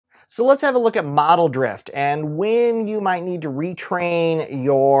So let's have a look at model drift and when you might need to retrain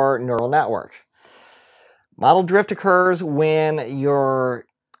your neural network. Model drift occurs when your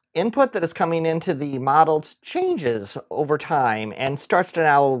input that is coming into the model changes over time and starts to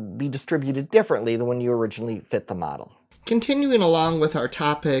now be distributed differently than when you originally fit the model. Continuing along with our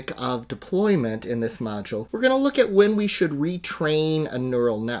topic of deployment in this module, we're going to look at when we should retrain a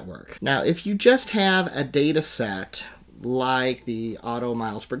neural network. Now, if you just have a data set like the auto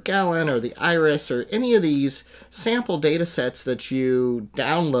miles per gallon or the iris or any of these sample data sets that you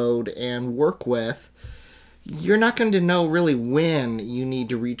download and work with, you're not going to know really when you need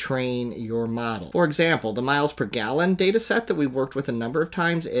to retrain your model. For example, the miles per gallon data set that we've worked with a number of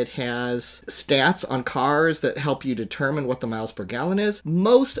times, it has stats on cars that help you determine what the miles per gallon is.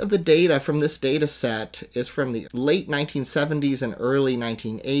 Most of the data from this data set is from the late 1970s and early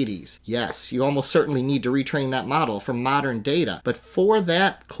 1980s. Yes, you almost certainly need to retrain that model from modern data, but for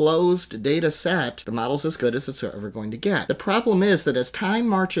that closed data set, the model's as good as it's ever going to get. The problem is that as time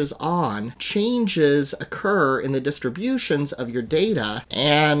marches on, changes occur in the distributions of your data,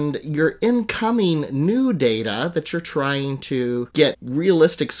 and your incoming new data that you're trying to get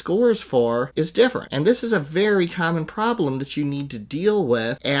realistic scores for is different. And this is a very common problem that you need to deal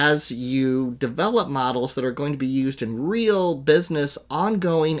with as you develop models that are going to be used in real business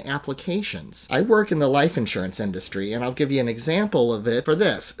ongoing applications. I work in the life insurance industry, and I'll give you an example of it for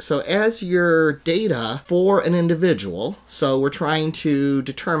this. So as your data for an individual, so we're trying to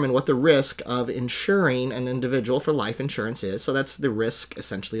determine what the risk of insuring an individual for life insurance is. So that's the risk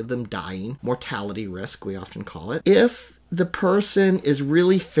essentially of them dying, mortality risk we often call it. If the person is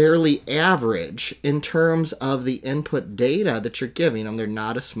really fairly average in terms of the input data that you're giving them, they're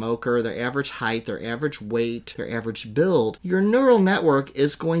not a smoker, their average height, their average weight, their average build, your neural network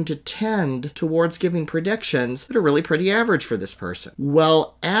is going to tend towards giving predictions that are really pretty average for this person.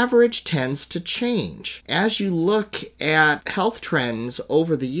 Well, average tends to change. As you look at health trends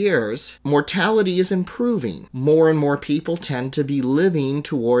over the years, mortality is improving. More and more people tend to be living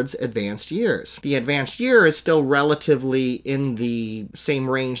towards advanced years. The advanced year is still relatively in the same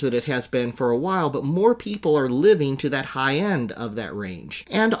range that it has been for a while, but more people are living to that high end of that range.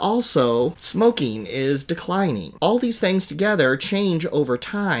 And also, smoking is declining. All these things together change over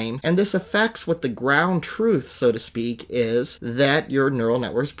time, and this affects what the ground truth, so to speak, is that your neural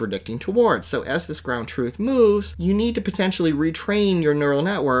network is predicting towards. So as this ground truth moves, you need to potentially retrain your neural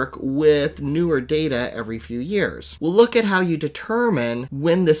network with newer data every few years. We'll look at how you determine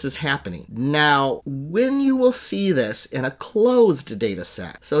when this is happening. Now, when you will see this in a closed data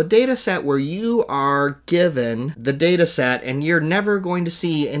set. So a data set where you are given the data set and you're never going to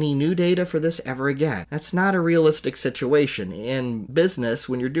see any new data for this ever again. That's not a realistic situation. In business,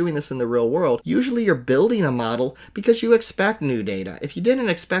 when you're doing this in the real world, usually you're building a model because you expect new data. If you didn't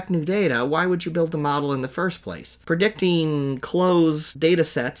expect new data, why would you build the model in the first place? Predicting closed data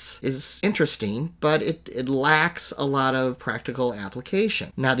sets is interesting, but it lacks a lot of practical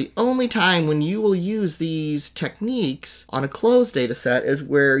application. Now, the only time when you will use these techniques on a closed data set is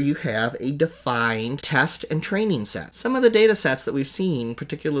where you have a defined test and training set. Some of the data sets that we've seen,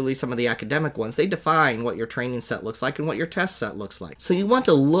 particularly some of the academic ones, they define what your training set looks like and what your test set looks like. So you want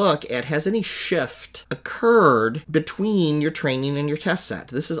to look at, has any shift occurred between your training and your test set?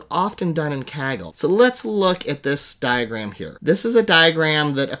 This is often done in Kaggle. So let's look at this diagram here. This is a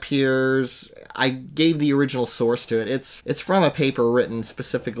diagram that appears, I gave the original source to it. It's from a paper written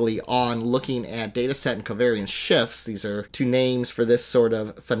specifically on looking at data set and covariance shifts. These are two names for this sort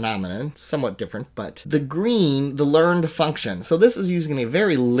of phenomenon, somewhat different, but the green, the learned function. So this is using a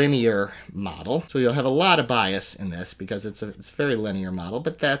very linear model. So you'll have a lot of bias in this because it's a very linear model,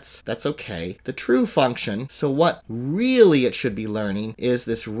 but that's okay. The true function, so what really it should be learning is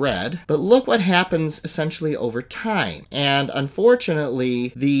this red, but look what happens essentially over time. And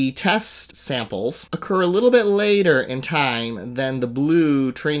unfortunately, the test samples occur a little bit later in time than the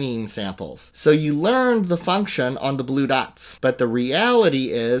blue training samples. So you learned the function on the blue dots, but the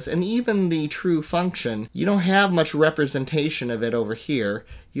reality is, and even the true function, you don't have much representation of it over here.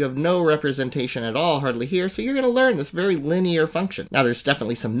 You have no representation at all, hardly here, so you're going to learn this very linear function. Now, there's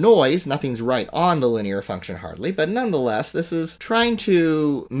definitely some noise. Nothing's right on the linear function, hardly, but nonetheless, this is trying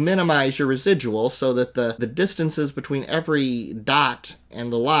to minimize your residual so that the distances between every dot and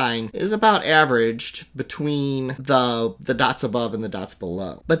the line is about averaged between the dots above and the dots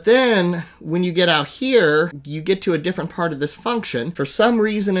below. But then when you get out here, you get to a different part of this function. For some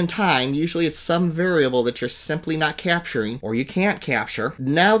reason in time, usually it's some variable that you're simply not capturing or you can't capture.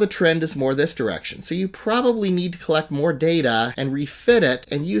 now the trend is more this direction. So you probably need to collect more data and refit it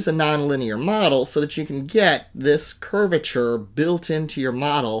and use a nonlinear model so that you can get this curvature built into your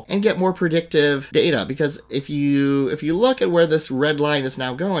model and get more predictive data. Because if you look at where this red line is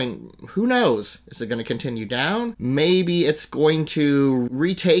now going, who knows? Is it going to continue down? Maybe it's going to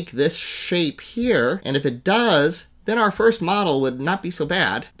retake this shape here, and if it does, then our first model would not be so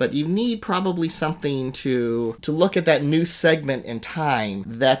bad, but you need probably something to look at that new segment in time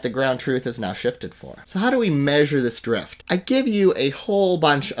that the ground truth is now shifted for. So how do we measure this drift? I give you a whole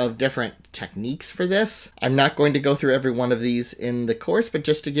bunch of different techniques for this. I'm not going to go through every one of these in the course, but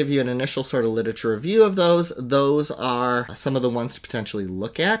just to give you an initial sort of literature review of those are some of the ones to potentially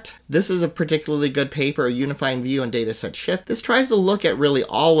look at. This is a particularly good paper, A Unifying View and Dataset Shift. This tries to look at really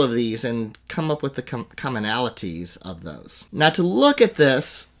all of these and come up with the commonalities of those. Now, to look at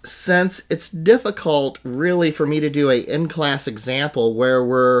this, since it's difficult really for me to do a in-class example where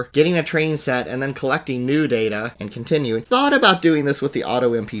we're getting a training set and then collecting new data and continuing, thought about doing this with the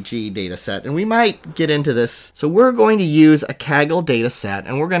AutoMPG data set, and we might get into this. So we're going to use a Kaggle data set,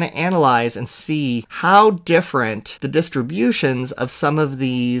 and we're going to analyze and see how different the distributions of some of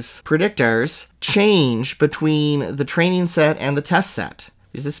these predictors change between the training set and the test set,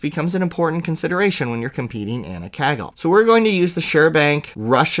 because this becomes an important consideration when you're competing in a Kaggle. So we're going to use the ShareBank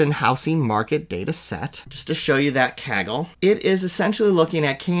Russian housing market data set just to show you that Kaggle. It is essentially looking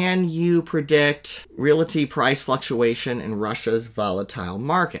at, can you predict realty price fluctuation in Russia's volatile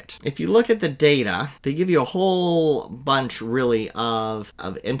market? If you look at the data, they give you a whole bunch really of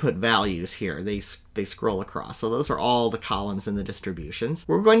input values here. They scroll across. So those are all the columns in the distributions.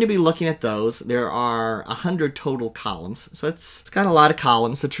 We're going to be looking at those. There are 100 total columns. So it's got a lot of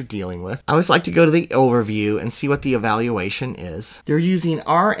columns that you're dealing with. I always like to go to the overview and see what the evaluation is. They're using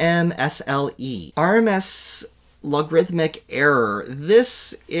RMSLE. RMS logarithmic error.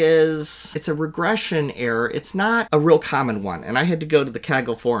 It's a regression error. It's not a real common one, and I had to go to the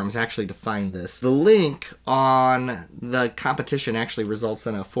Kaggle forums actually to find this. The link on the competition actually results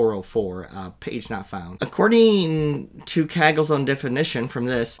in a 404, page not found. According to Kaggle's own definition from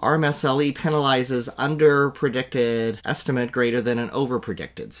this, RMSLE penalizes under-predicted estimate greater than an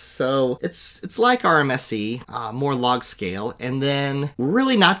over-predicted. So it's like RMSE, more log scale, and then we're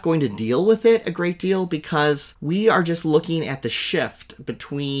really not going to deal with it a great deal because we are just looking at the shift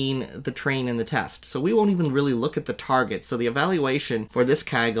between the train and the test. So we won't even really look at the target. So the evaluation for this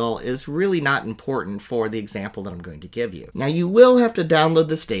Kaggle is really not important for the example that I'm going to give you. Now you will have to download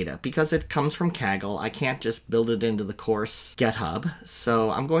this data because it comes from Kaggle. I can't just build it into the course GitHub.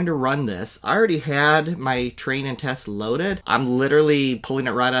 So I'm going to run this. I already had my train and test loaded. I'm literally pulling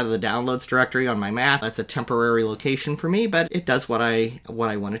it right out of the downloads directory on my Mac. That's a temporary location for me, but it does what I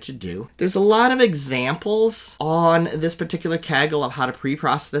want it to do. There's a lot of examples on this particular Kaggle of how to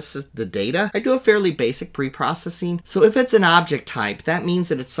pre-process the data. I do a fairly basic pre-processing. So if it's an object type, that means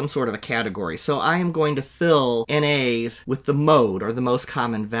that it's some sort of a category. So I am going to fill NAs with the mode or the most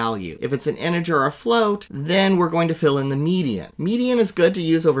common value. If it's an integer or a float, then we're going to fill in the median. Median is good to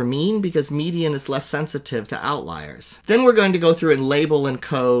use over mean because median is less sensitive to outliers. Then we're going to go through and label and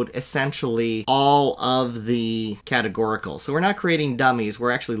code essentially all of the categoricals. So we're not creating dummies, we're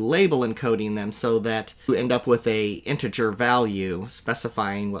actually label encoding them so that you end up with a integer value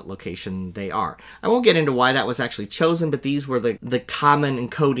specifying what location they are. I won't get into why that was actually chosen, but these were the common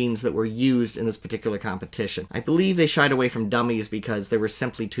encodings that were used in this particular competition. I believe they shied away from dummies because there were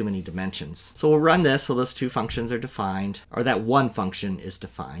simply too many dimensions. So we'll run this so those two functions are defined, or that one function is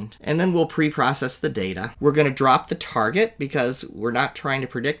defined, and then we'll pre-process the data. We're going to drop the target because we're not trying to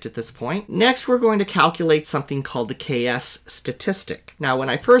predict at this point. Next, we're going to calculate something called the KS statistic. Now, when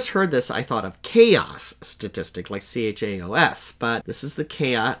I first heard this, I thought of chaos statistic, like CHAOS, but this is the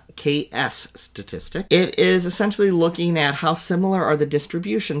KS statistic. It is essentially looking at how similar are the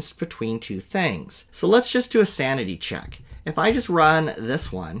distributions between two things. So let's just do a sanity check. If I just run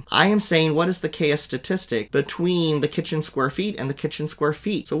this one, I am saying what is the chaos statistic between the kitchen square feet and the kitchen square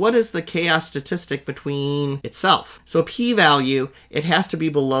feet. So what is the chaos statistic between itself? So p-value, it has to be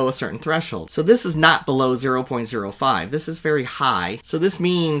below a certain threshold. So this is not below 0.05. This is very high. So this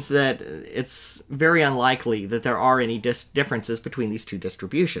means that it's very unlikely that there are any differences between these two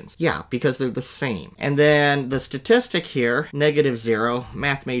distributions. Yeah, because they're the same. And then the statistic here, -0.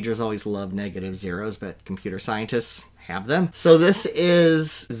 Math majors always love negative zeros, but computer scientists have them. So this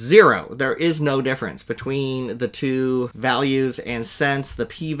is 0. There is no difference between the two values, and since the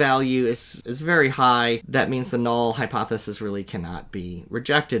p-value is very high, that means the null hypothesis really cannot be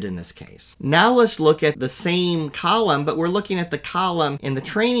rejected in this case. Now let's look at the same column, but we're looking at the column in the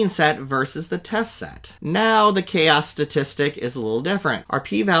training set versus the test set. Now the chaos statistic is a little different. Our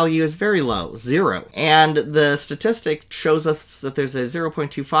p-value is very low, 0, and the statistic shows us that there's a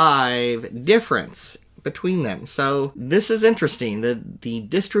 0.25 difference between them. So this is interesting. The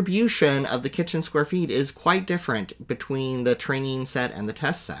distribution of the kitchen square feet is quite different between the training set and the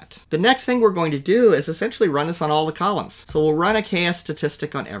test set. The next thing we're going to do is essentially run this on all the columns. So we'll run a chaos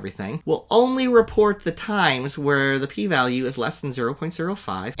statistic on everything. We'll only report the times where the p-value is less than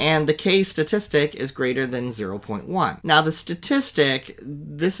 0.05 and the k statistic is greater than 0.1. Now the statistic,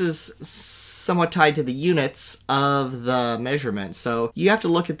 this is somewhat tied to the units of the measurement. So you have to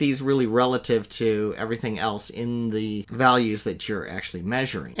look at these really relative to everything else in the values that you're actually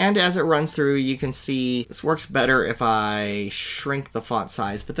measuring. And as it runs through, you can see this works better if I shrink the font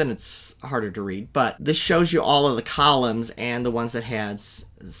size, but then it's harder to read. But this shows you all of the columns and the ones that had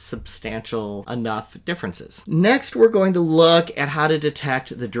substantial enough differences. Next, we're going to look at how to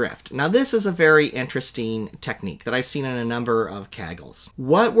detect the drift. Now, this is a very interesting technique that I've seen in a number of Kaggles.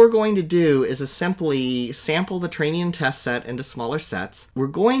 What we're going to do is simply sample the training and test set into smaller sets. We're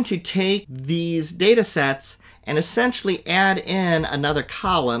going to take these data sets and essentially add in another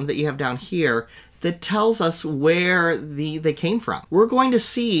column that you have down here that tells us where they came from. We're going to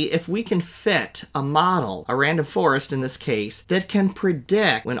see if we can fit a model, a random forest in this case, that can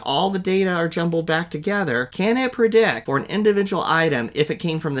predict when all the data are jumbled back together, can it predict for an individual item if it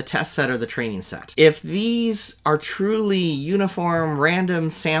came from the test set or the training set? If these are truly uniform,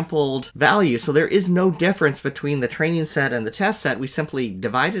 random sampled values, so there is no difference between the training set and the test set, we simply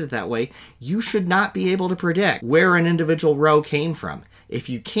divided it that way, you should not be able to predict where an individual row came from. If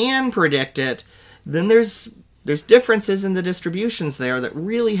you can predict it, then there's differences in the distributions there that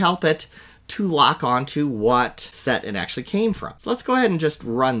really help it to lock onto what set it actually came from. So let's go ahead and just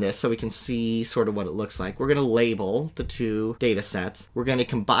run this so we can see sort of what it looks like. We're going to label the two data sets. We're going to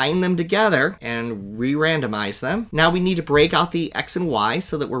combine them together and re-randomize them. Now we need to break out the X and Y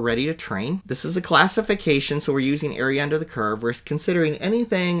so that we're ready to train. This is a classification, so we're using area under the curve. We're considering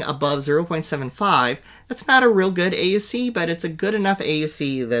anything above 0.75. That's not a real good AUC, but it's a good enough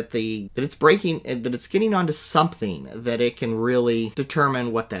AUC that it's getting onto something that it can really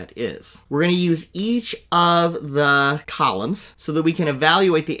determine what that is. We're going to use each of the columns so that we can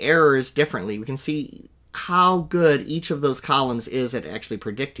evaluate the errors differently. We can see how good each of those columns is at actually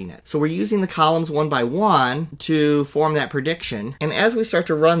predicting it. So we're using the columns one by one to form that prediction. And as we start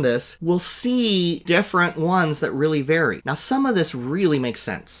to run this, we'll see different ones that really vary. Now, some of this really makes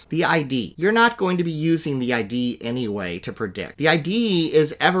sense. The ID. You're not going to be using the ID anyway to predict. The ID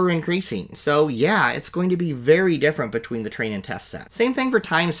is ever increasing. So yeah, it's going to be very different between the train and test set. Same thing for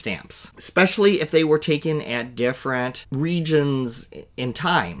timestamps, especially if they were taken at different regions in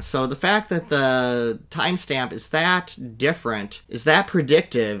time. So the fact that the timestamp is that different, is that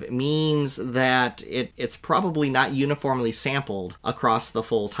predictive, means that it's probably not uniformly sampled across the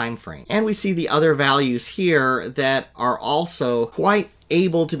full time frame. And we see the other values here that are also quite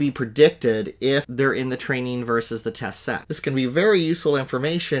able to be predicted if they're in the training versus the test set. This can be very useful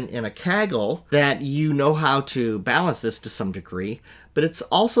information in a Kaggle that you know how to balance this to some degree, but it's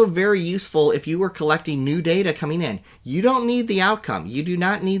also very useful if you were collecting new data coming in. You don't need the outcome. You do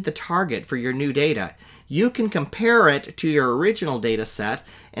not need the target for your new data. You can compare it to your original data set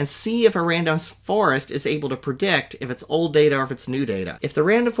and see if a random forest is able to predict if it's old data or if it's new data. If the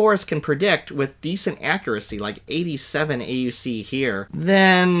random forest can predict with decent accuracy, like 87 AUC here,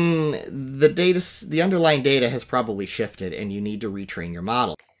 then the underlying data has probably shifted and you need to retrain your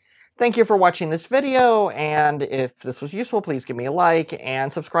model. Thank you for watching this video, and if this was useful, please give me a like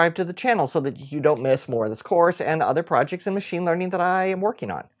and subscribe to the channel so that you don't miss more of this course and other projects in machine learning that I am working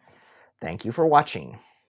on. Thank you for watching.